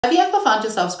Have you ever found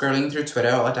yourself scrolling through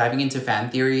Twitter or diving into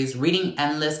fan theories, reading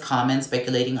endless comments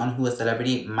speculating on who a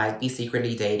celebrity might be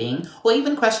secretly dating, or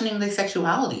even questioning their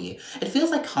sexuality? It feels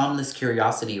like harmless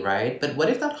curiosity, right? But what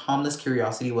if that harmless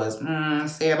curiosity was,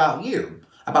 say about you?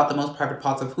 About the most private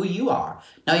parts of who you are.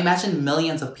 Now imagine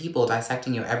millions of people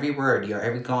dissecting your every word, your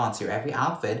every glance, your every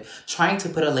outfit, trying to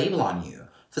put a label on you.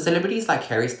 For celebrities like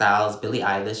Harry Styles, Billie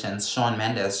Eilish, and Shawn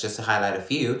Mendes, just to highlight a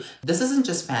few, this isn't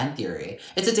just fan theory.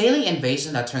 It's a daily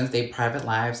invasion that turns their private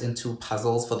lives into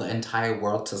puzzles for the entire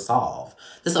world to solve.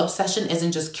 This obsession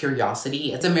isn't just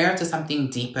curiosity, it's a mirror to something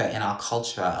deeper in our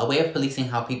culture, a way of policing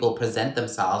how people present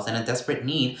themselves and a desperate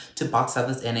need to box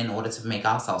others in order to make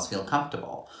ourselves feel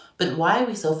comfortable. But why are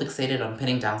we so fixated on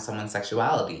pinning down someone's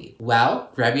sexuality?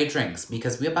 Well, grab your drinks,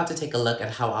 because we're about to take a look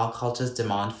at how our culture's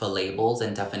demand for labels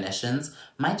and definitions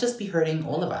might just be hurting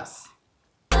all of us.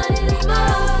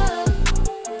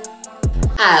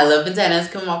 Ello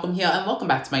Bandannas, come welcome here and welcome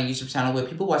back to my YouTube channel where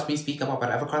people watch me speak about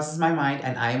whatever crosses my mind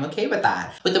and I am okay with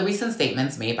that. With the recent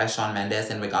statements made by Shawn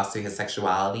Mendes in regards to his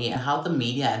sexuality and how the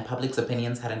media and public's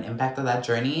opinions had an impact on that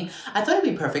journey, I thought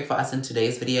it'd be perfect for us in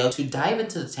today's video to dive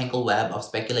into the tangled web of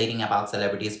speculating about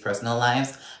celebrities' personal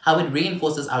lives, how it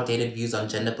reinforces outdated views on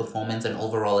gender performance and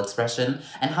overall expression,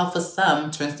 and how for some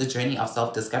turns the journey of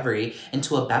self-discovery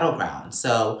into a battleground.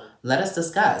 So let us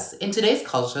discuss. In today's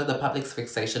culture, the public's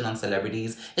fixation on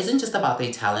celebrities isn't just about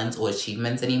their talents or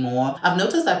achievements anymore. I've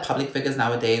noticed that public figures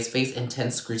nowadays face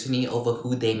intense scrutiny over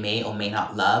who they may or may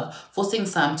not love, forcing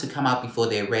some to come out before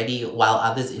they're ready, while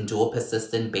others endure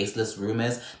persistent, baseless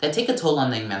rumors that take a toll on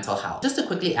their mental health. Just to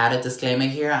quickly add a disclaimer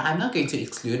here, I'm not going to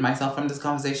exclude myself from this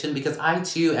conversation because I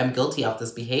too am guilty of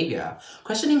this behavior.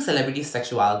 Questioning celebrities'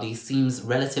 sexuality seems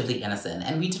relatively innocent,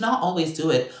 and we do not always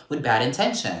do it with bad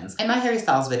intentions. In my Harry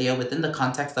Styles video, within the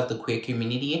context of the queer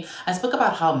community, I spoke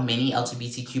about how many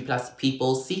LGBTQ+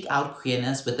 people seek out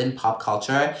queerness within pop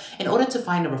culture in order to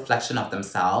find a reflection of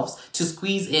themselves, to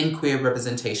squeeze in queer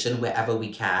representation wherever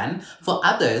we can. For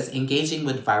others, engaging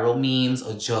with viral memes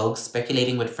or jokes,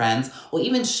 speculating with friends, or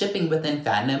even shipping within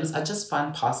fandoms are just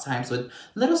fun pastimes with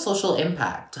little social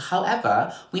impact.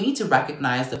 However, we need to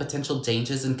recognize the potential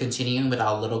dangers in continuing with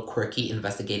our little quirky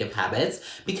investigative habits,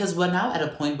 because we're now at a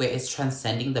point where it's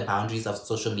transcending the boundaries of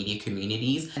social media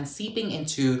communities and seeping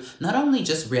into not only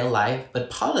just real life, but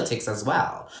politics as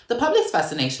well. The public's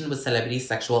fascination with celebrities'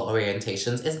 sexual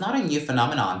orientations is not a new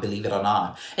phenomenon, believe it or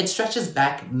not. It stretches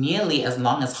back nearly as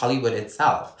long as Hollywood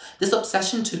itself. This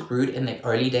obsession took root in the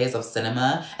early days of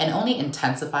cinema and only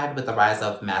intensified with the rise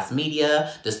of mass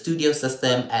media, the studio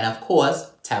system, and of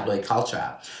course, tabloid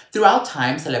culture. Throughout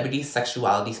time, celebrity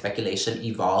sexuality speculation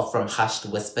evolved from hushed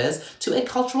whispers to a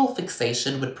cultural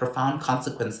fixation with profound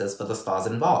consequences for the stars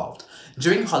involved.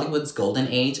 During Hollywood's golden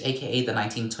age, aka the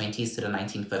 1920s to the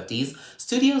 1950s,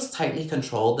 studios tightly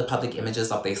controlled the public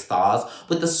images of their stars,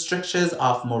 with the strictures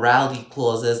of morality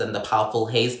clauses and the powerful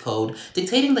Hays Code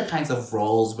dictating the kinds of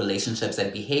roles, relationships,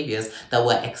 and behaviors that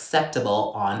were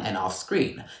acceptable on and off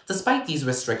screen. Despite these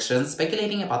restrictions,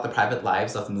 speculating about the private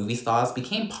lives of movie stars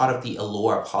became part of the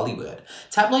allure of Hollywood.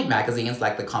 Tabloid magazines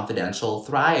like The Confidential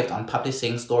thrived on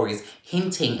publishing stories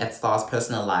hinting at stars'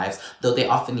 personal lives, though they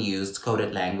often used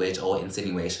coded language or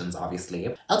insinuations,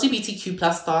 obviously.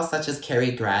 LGBTQ+ stars such as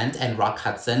Cary Grant and Rock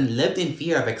Hudson lived in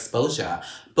fear of exposure.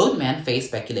 Both men faced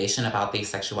speculation about their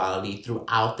sexuality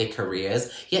throughout their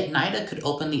careers, yet neither could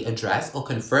openly address or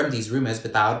confirm these rumors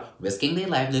without risking their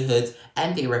livelihoods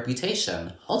and their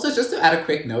reputation. Also, just to add a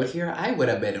quick note here, I would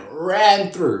have been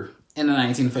ran through in the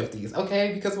 1950s,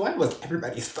 okay? Because why was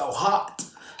everybody so hot?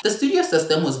 The studio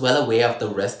system was well aware of the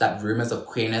risk that rumors of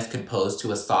queerness could pose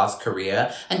to a star's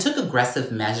career and took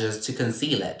aggressive measures to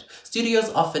conceal it. Studios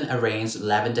often arranged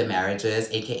lavender marriages,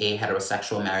 aka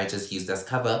heterosexual marriages used as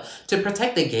cover, to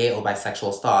protect the gay or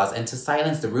bisexual stars and to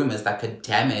silence the rumors that could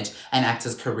damage an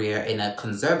actor's career in a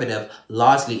conservative,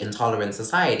 largely intolerant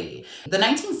society. The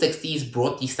 1960s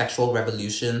brought the sexual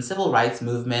revolution, civil rights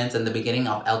movements, and the beginning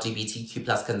of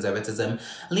LGBTQ+ conservatism,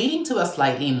 leading to a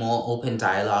slightly more open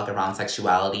dialogue around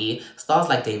sexuality. Stars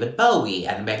like David Bowie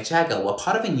and Mick Jagger were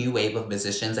part of a new wave of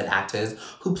musicians and actors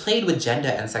who played with gender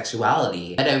and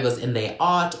sexuality. Whether it was in their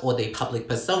art or their public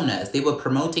personas, they were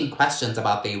promoting questions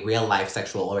about their real-life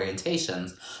sexual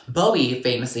orientations. Bowie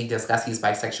famously discussed his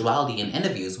bisexuality in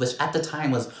interviews, which at the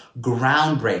time was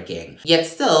groundbreaking. Yet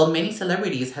still, many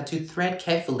celebrities had to tread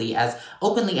carefully, as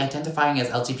openly identifying as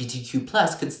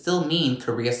LGBTQ+ could still mean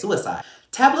career suicide.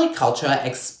 Tabloid culture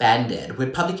expanded,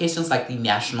 with publications like the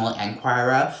National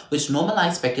Enquirer, which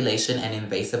normalized speculation and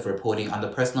invasive reporting on the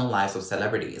personal lives of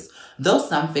celebrities. though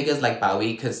some figures like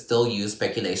Bowie could still use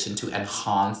speculation to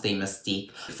enhance their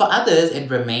mystique. For others, it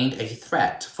remained a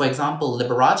threat. For example,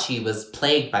 Liberace was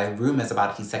plagued by rumors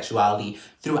about his sexuality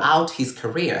throughout his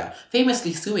career,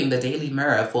 famously suing the Daily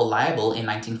Mirror for libel in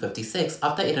 1956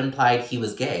 after it implied he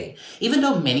was gay. Even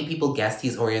though many people guessed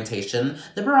his orientation,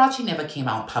 Liberace never came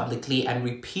out publicly and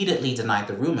repeatedly denied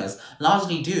the rumors,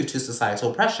 largely due to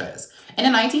societal pressures.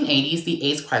 In the 1980s, the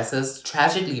AIDS crisis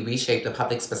tragically reshaped the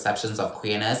public's perceptions of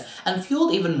queerness and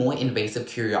fueled even more invasive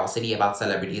curiosity about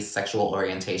celebrities' sexual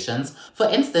orientations. For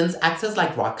instance, actors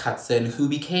like Rock Hudson, who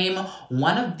became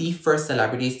one of the first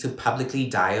celebrities to publicly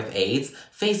die of AIDS,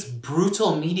 faced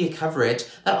brutal media coverage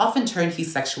that often turned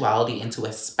his sexuality into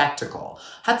a spectacle.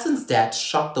 Hudson's death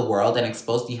shocked the world and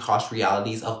exposed the harsh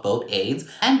realities of both AIDS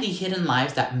and the hidden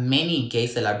lives that many gay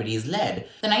celebrities led.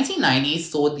 The 1990s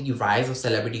saw the rise of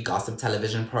celebrity gossip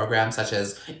television programs such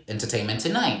as Entertainment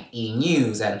Tonight, E!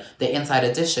 News, and The Inside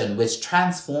Edition, which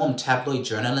transformed tabloid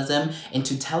journalism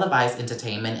into televised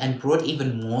entertainment and brought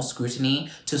even more scrutiny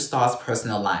to stars'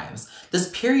 personal lives. This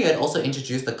period also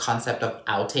introduced the concept of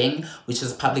outing, which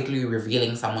is publicly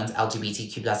revealing someone's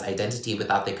LGBTQ+ identity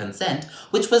without their consent,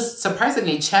 which was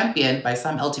surprisingly championed by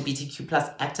some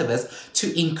LGBTQ+ activists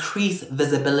to increase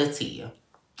visibility.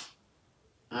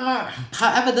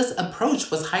 However, this approach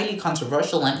was highly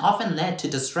controversial and often led to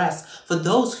distress for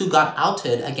those who got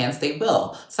outed against their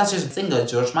will, such as singer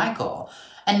George Michael.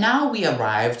 And now we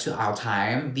arrive to our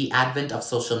time. The advent of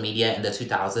social media in the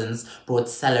 2000s brought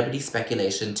celebrity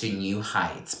speculation to new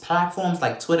heights. Platforms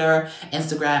like Twitter,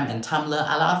 Instagram, and Tumblr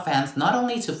allowed fans not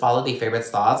only to follow their favorite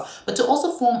stars, but to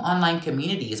also form online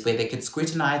communities where they could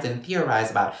scrutinize and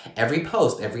theorize about every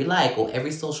post, every like, or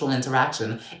every social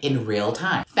interaction in real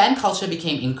time. Fan culture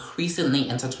became increasingly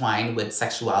intertwined with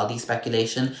sexuality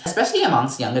speculation, especially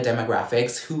amongst younger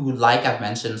demographics who, like I've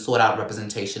mentioned, sought out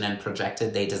representation and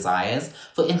projected their desires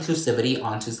for inclusivity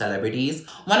onto celebrities.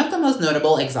 One of the most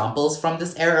notable examples from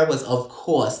this era was, of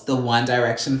course, the One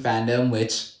Direction fandom,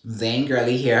 which Zayn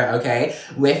girly here, okay?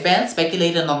 Where fans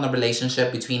speculated on the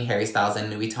relationship between Harry Styles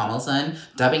and Louis Tomlinson,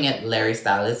 dubbing it Larry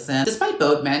Stylism. Despite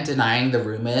both men denying the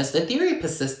rumors, the theory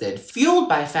persisted, fueled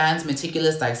by fans'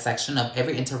 meticulous dissection of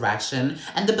every interaction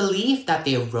and the belief that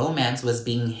their romance was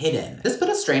being hidden. This put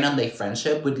a strain on their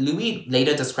friendship, with Louis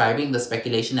later describing the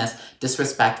speculation as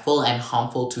disrespectful and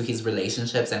harmful to his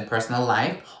relationships and personal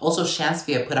life. Also,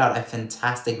 Shansphere put out a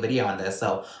fantastic video on this,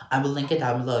 so I will link it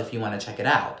down below if you want to check it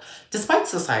out. Despite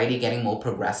society getting more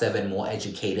progressive and more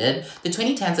educated, the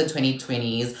 2010s and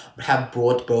 2020s have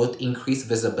brought both increased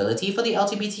visibility for the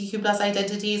LGBTQ+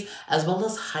 identities as well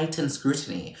as heightened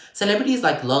scrutiny. Celebrities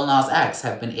like Lil Nas X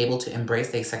have been able to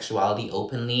embrace their sexuality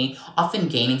openly, often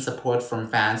gaining support from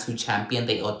fans who champion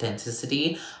their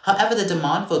authenticity. However, the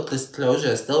demand for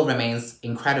disclosure still remains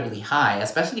incredibly high,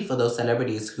 especially for those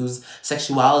celebrities whose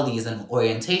sexualities and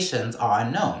orientations are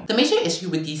unknown. The major issue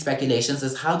with these speculations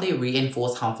is how they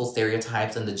reinforce harmful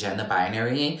stereotypes in the gender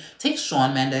binary. Take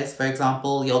Shawn Mendes, for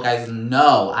example. You guys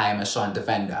know I am a Shawn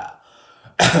defender.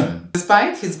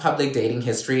 Despite his public dating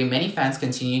history, many fans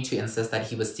continue to insist that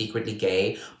he was secretly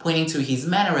gay, pointing to his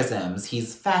mannerisms,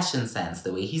 his fashion sense,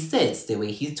 the way he sits, the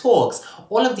way he talks,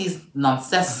 all of these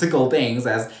nonsensical things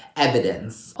as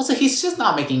evidence. Also, he's just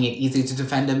not making it easy to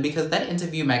defend him, because that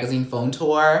Interview magazine phone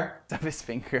tour of his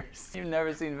fingers. You've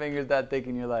never seen fingers that thick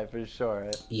in your life, for sure.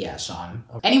 Right? Yeah, Shawn.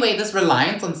 Anyway, this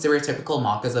reliance on stereotypical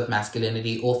markers of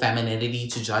masculinity or femininity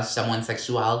to judge someone's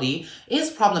sexuality is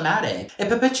problematic. It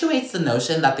perpetuates the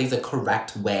notion that there's a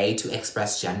correct way to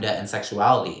express gender and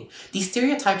sexuality. These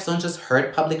stereotypes don't just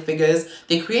hurt public figures,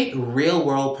 they create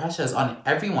real-world pressures on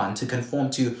everyone to conform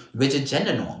to rigid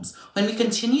gender norms. When we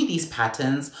continue these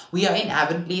patterns, we are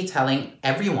inevitably telling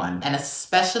everyone, and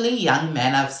especially young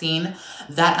men I've seen,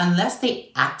 that unless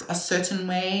they act a certain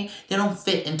way, they don't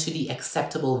fit into the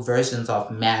acceptable versions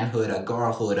of manhood or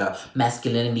girlhood or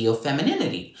masculinity or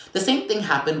femininity. The same thing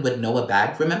happened with Noah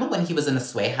Beck. Remember when he was in the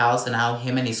Sway House and how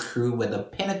him and his crew were the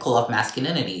pinnacle of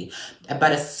masculinity?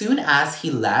 But as soon as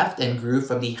he left and grew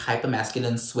from the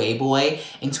hyper-masculine sway boy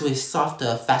into a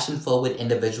softer, fashion-forward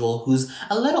individual who's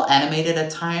a little animated at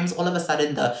times, all of a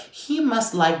sudden the "he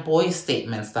must like boys"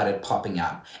 statement started popping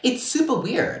up. It's super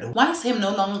weird. Why is him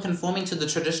no longer conforming to the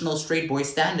traditional straight boy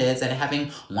standards and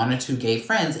having one or two gay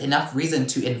friends enough reason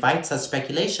to invite such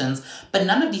speculations? But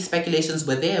none of these speculations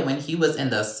were there when he was in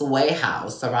the Sway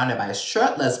House surrounded by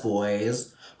shirtless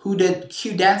boys who did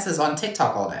cute dances on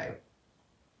TikTok all day.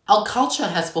 Our culture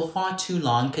has for far too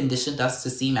long conditioned us to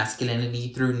see masculinity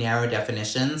through narrow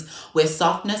definitions, where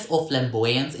softness or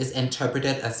flamboyance is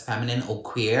interpreted as feminine or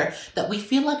queer, that we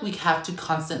feel like we have to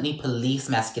constantly police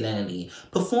masculinity,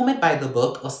 perform it by the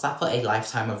book, or suffer a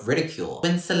lifetime of ridicule.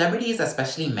 When celebrities,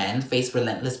 especially men, face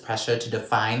relentless pressure to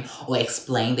define or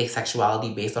explain their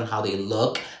sexuality based on how they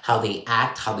look, how they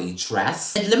act, how they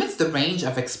dress, it limits the range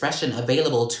of expression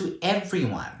available to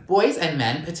everyone. Boys and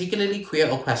men, particularly queer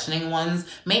or questioning ones,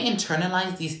 may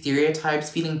internalize these stereotypes,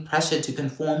 feeling pressured to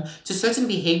conform to certain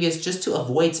behaviors just to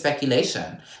avoid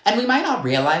speculation. And we might not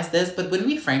realize this, but when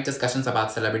we frame discussions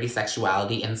about celebrity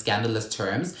sexuality in scandalous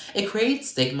terms, it creates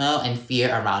stigma and fear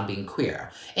around being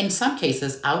queer. In some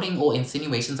cases, outing or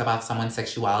insinuations about someone's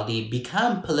sexuality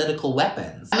become political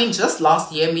weapons. I mean, just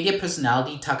last year, media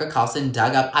personality Tucker Carlson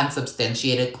dug up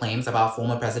unsubstantiated claims about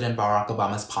former President Barack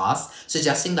Obama's past,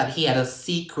 suggesting that he had a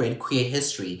secret queer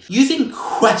history. Using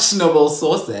questionable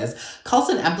sources,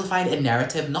 Carlson amplified a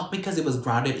narrative not because it was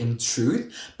grounded in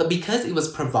truth, but because it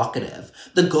was provocative.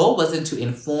 The goal wasn't to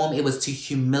inform, it was to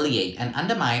humiliate and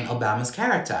undermine Obama's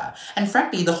character. And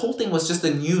frankly, the whole thing was just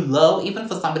a new low, even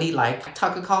for somebody like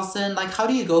Tucker Carlson. Like, how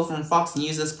do you go from Fox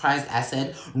News' prized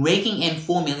asset, raking in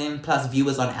 4 million plus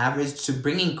viewers on average, to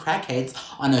bringing crackheads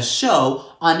on a show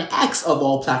on X of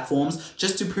all platforms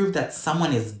just to prove that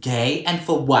someone is gay? And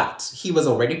for what? He was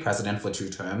already president for 2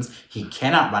 terms. He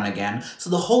cannot run again. So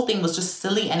the whole thing was just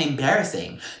silly and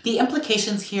embarrassing. The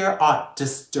implications here are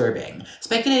disturbing.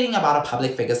 Speculating about a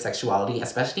public figure's sexuality,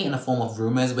 especially in the form of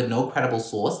rumors with no credible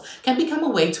source, can become a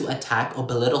way to attack or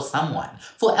belittle someone.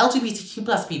 For LGBTQ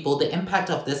plus people, the impact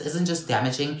of this isn't just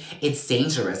damaging, it's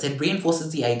dangerous. It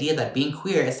reinforces the idea that being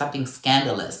queer is something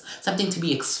scandalous, something to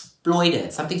be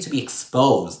exploited, something to be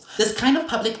exposed. This kind of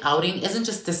public outing isn't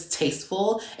just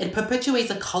distasteful, it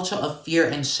perpetuates a culture of fear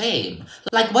and shame.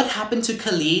 Like what happened to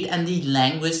Khalid, and the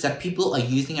language that people are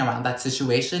using around that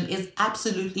situation is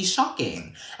absolutely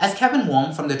shocking. As Kevin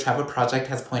Wong from the Trevor Project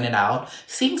has pointed out,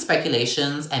 seeing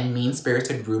speculations and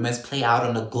mean-spirited rumors play out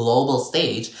on a global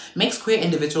stage makes queer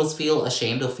individuals feel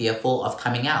ashamed or fearful of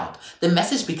coming out. The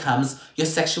message becomes, your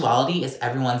sexuality is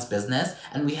everyone's business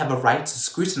and we have a right to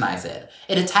scrutinize it.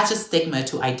 It attaches stigma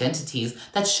to identities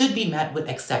that should be met with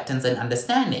acceptance and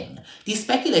understanding. These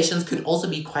speculations could also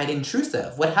be quite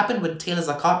intrusive. What happened with Taylor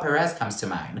Zakhar Perez comes to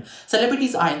mind.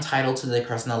 Celebrities are entitled to their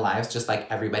personal lives just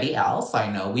like everybody else. I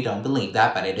know we don't believe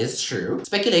that, but it is true.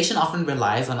 Speculation often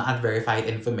relies on unverified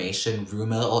information,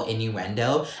 rumor, or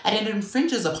innuendo, and it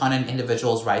infringes upon an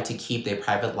individual's right to keep their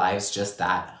private lives just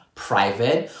that,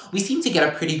 private. We seem to get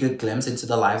a pretty good glimpse into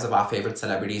the lives of our favorite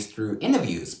celebrities through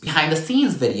interviews, behind the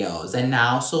scenes videos, and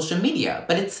now social media.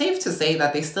 But it's safe to say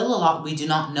that there's still a lot we do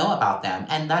not know about them,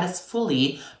 and that is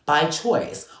fully by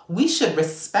choice. We should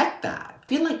respect that.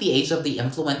 I feel like the age of the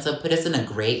influencer put us in a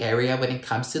gray area when it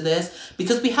comes to this,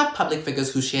 because we have public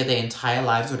figures who share their entire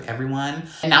lives with everyone,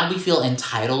 and now we feel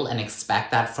entitled and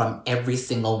expect that from every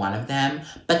single one of them,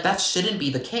 but that shouldn't be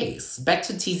the case. Back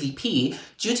to TZP,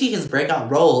 due to his breakout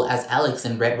role as Alex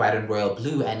in Red, White, and Royal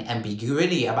Blue and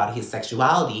ambiguity about his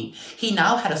sexuality, he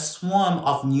now had a swarm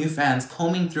of new fans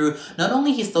combing through not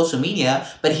only his social media,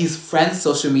 but his friends'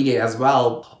 social media as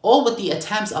well, all with the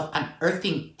attempts of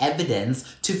unearthing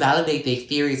evidence to validate their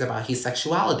theories about his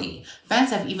sexuality. Fans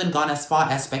have even gone as far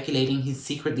as speculating he's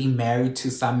secretly married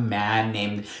to some man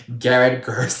named Garrett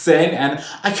Gerson, and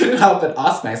I couldn't help but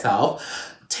ask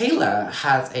myself, Taylor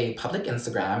has a public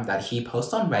Instagram that he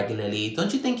posts on regularly.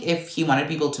 Don't you think if he wanted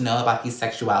people to know about his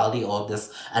sexuality or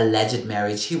this alleged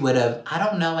marriage, he would have, I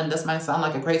don't know, and this might sound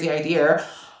like a crazy idea,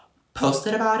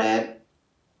 posted about it?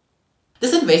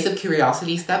 This invasive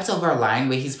curiosity steps over a line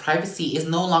where his privacy is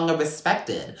no longer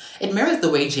respected. It mirrors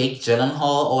the way Jake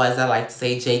Gyllenhaal, or as I like to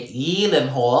say, Jake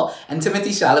Gyllenhaal, and Timothée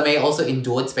Chalamet also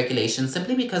endured speculation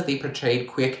simply because they portrayed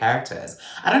queer characters.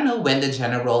 I don't know when the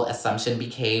general assumption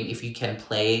became if you can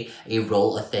play a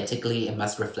role authentically, it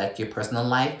must reflect your personal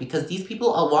life, because these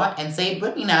people are what? And say it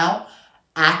with me now,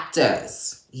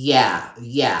 actors. Yeah.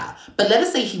 But let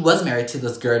us say he was married to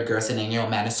this Garrett Gerson and you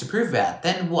managed to prove it.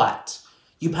 Then what?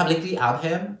 You publicly out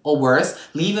him? Or worse,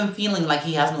 leave him feeling like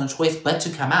he has no choice but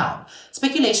to come out.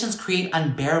 Speculations create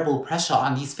unbearable pressure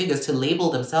on these figures to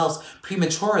label themselves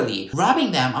prematurely,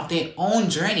 robbing them of their own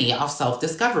journey of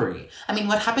self-discovery. I mean,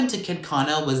 what happened to Kid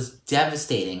Connor was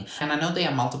devastating. And I know there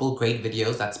are multiple great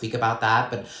videos that speak about that,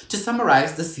 but to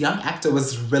summarize, this young actor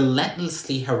was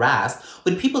relentlessly harassed,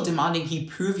 with people demanding he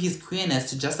prove his queerness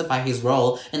to justify his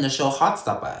role in the show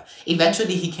Heartstopper.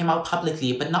 Eventually, he came out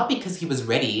publicly, but not because he was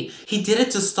ready. He did it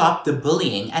to stop the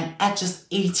bullying, and at just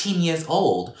 18 years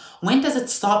old. When does it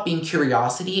stop being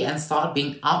curiosity and start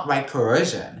being outright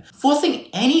coercion? Forcing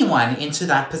anyone into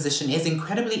that position is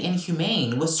incredibly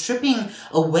inhumane. We're stripping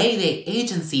away their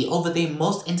agency over their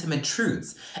most intimate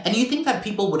truths. And you think that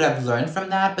people would have learned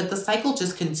from that, but the cycle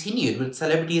just continued with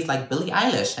celebrities like Billie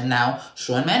Eilish and now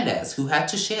Shawn Mendes, who had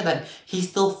to share that he's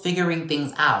still figuring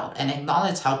things out and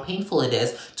acknowledge how painful it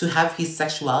is to have his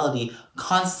sexuality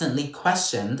constantly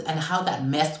questioned and how that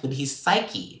messed with his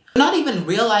psyche. Not even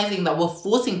realizing that we're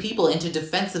forcing people into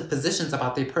defensive positions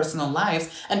about their personal lives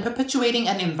and perpetuating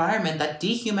an environment that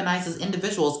dehumanizes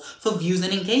individuals for views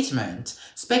and engagement.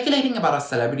 Speculating about a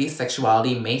celebrity's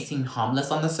sexuality may seem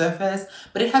harmless on the surface,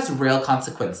 but it has real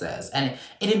consequences, and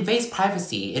it invades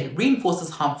privacy, it reinforces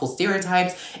harmful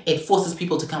stereotypes, it forces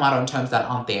people to come out on terms that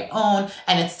aren't their own,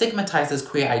 and it stigmatizes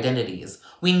queer identities.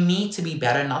 We need to be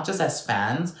better, not just as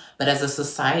fans, but as a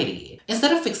society.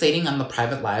 Instead of fixating on the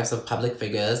private lives of public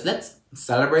figures, let's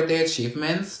celebrate their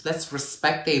achievements, let's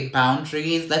respect their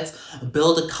boundaries, let's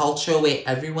build a culture where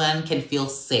everyone can feel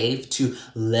safe to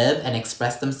live and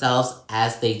express themselves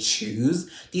as they choose.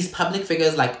 These public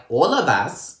figures, like all of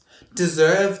us,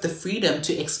 deserve the freedom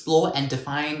to explore and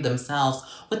define themselves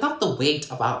without the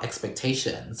weight of our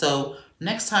expectations. So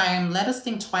next time, let us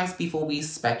think twice before we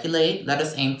speculate. Let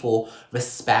us aim for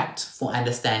respect, for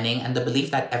understanding, and the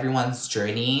belief that everyone's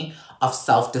journey of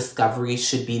self-discovery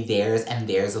should be theirs and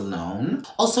theirs alone.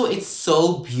 Also, it's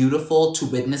so beautiful to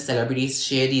witness celebrities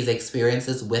share these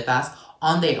experiences with us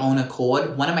on their own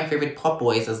accord. One of my favorite pop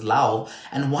boys is Lau,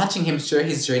 and watching him share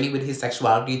his journey with his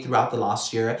sexuality throughout the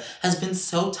last year has been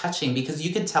so touching because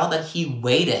you could tell that he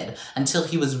waited until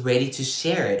he was ready to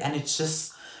share it, and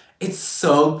it's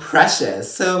so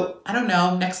precious. So, I don't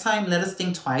know, next time let us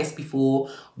think twice before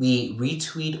we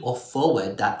retweet or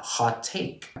forward that hot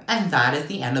take. And that is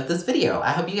the end of this video.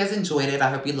 I hope you guys enjoyed it. I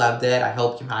hope you loved it. I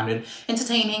hope you found it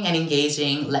entertaining and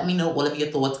engaging. Let me know all of your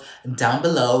thoughts down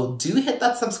below. Do hit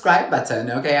that subscribe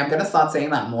button, okay? I'm gonna start saying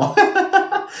that more.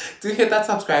 Do hit that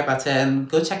subscribe button.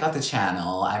 Go check out the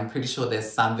channel. I'm pretty sure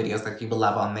there's some videos that people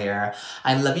love on there.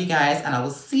 I love you guys, and I will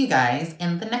see you guys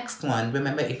in the next one.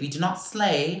 Remember, if you do not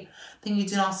slay, then you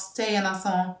do not stay, and that's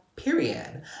all.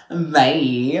 Period.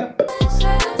 Bye.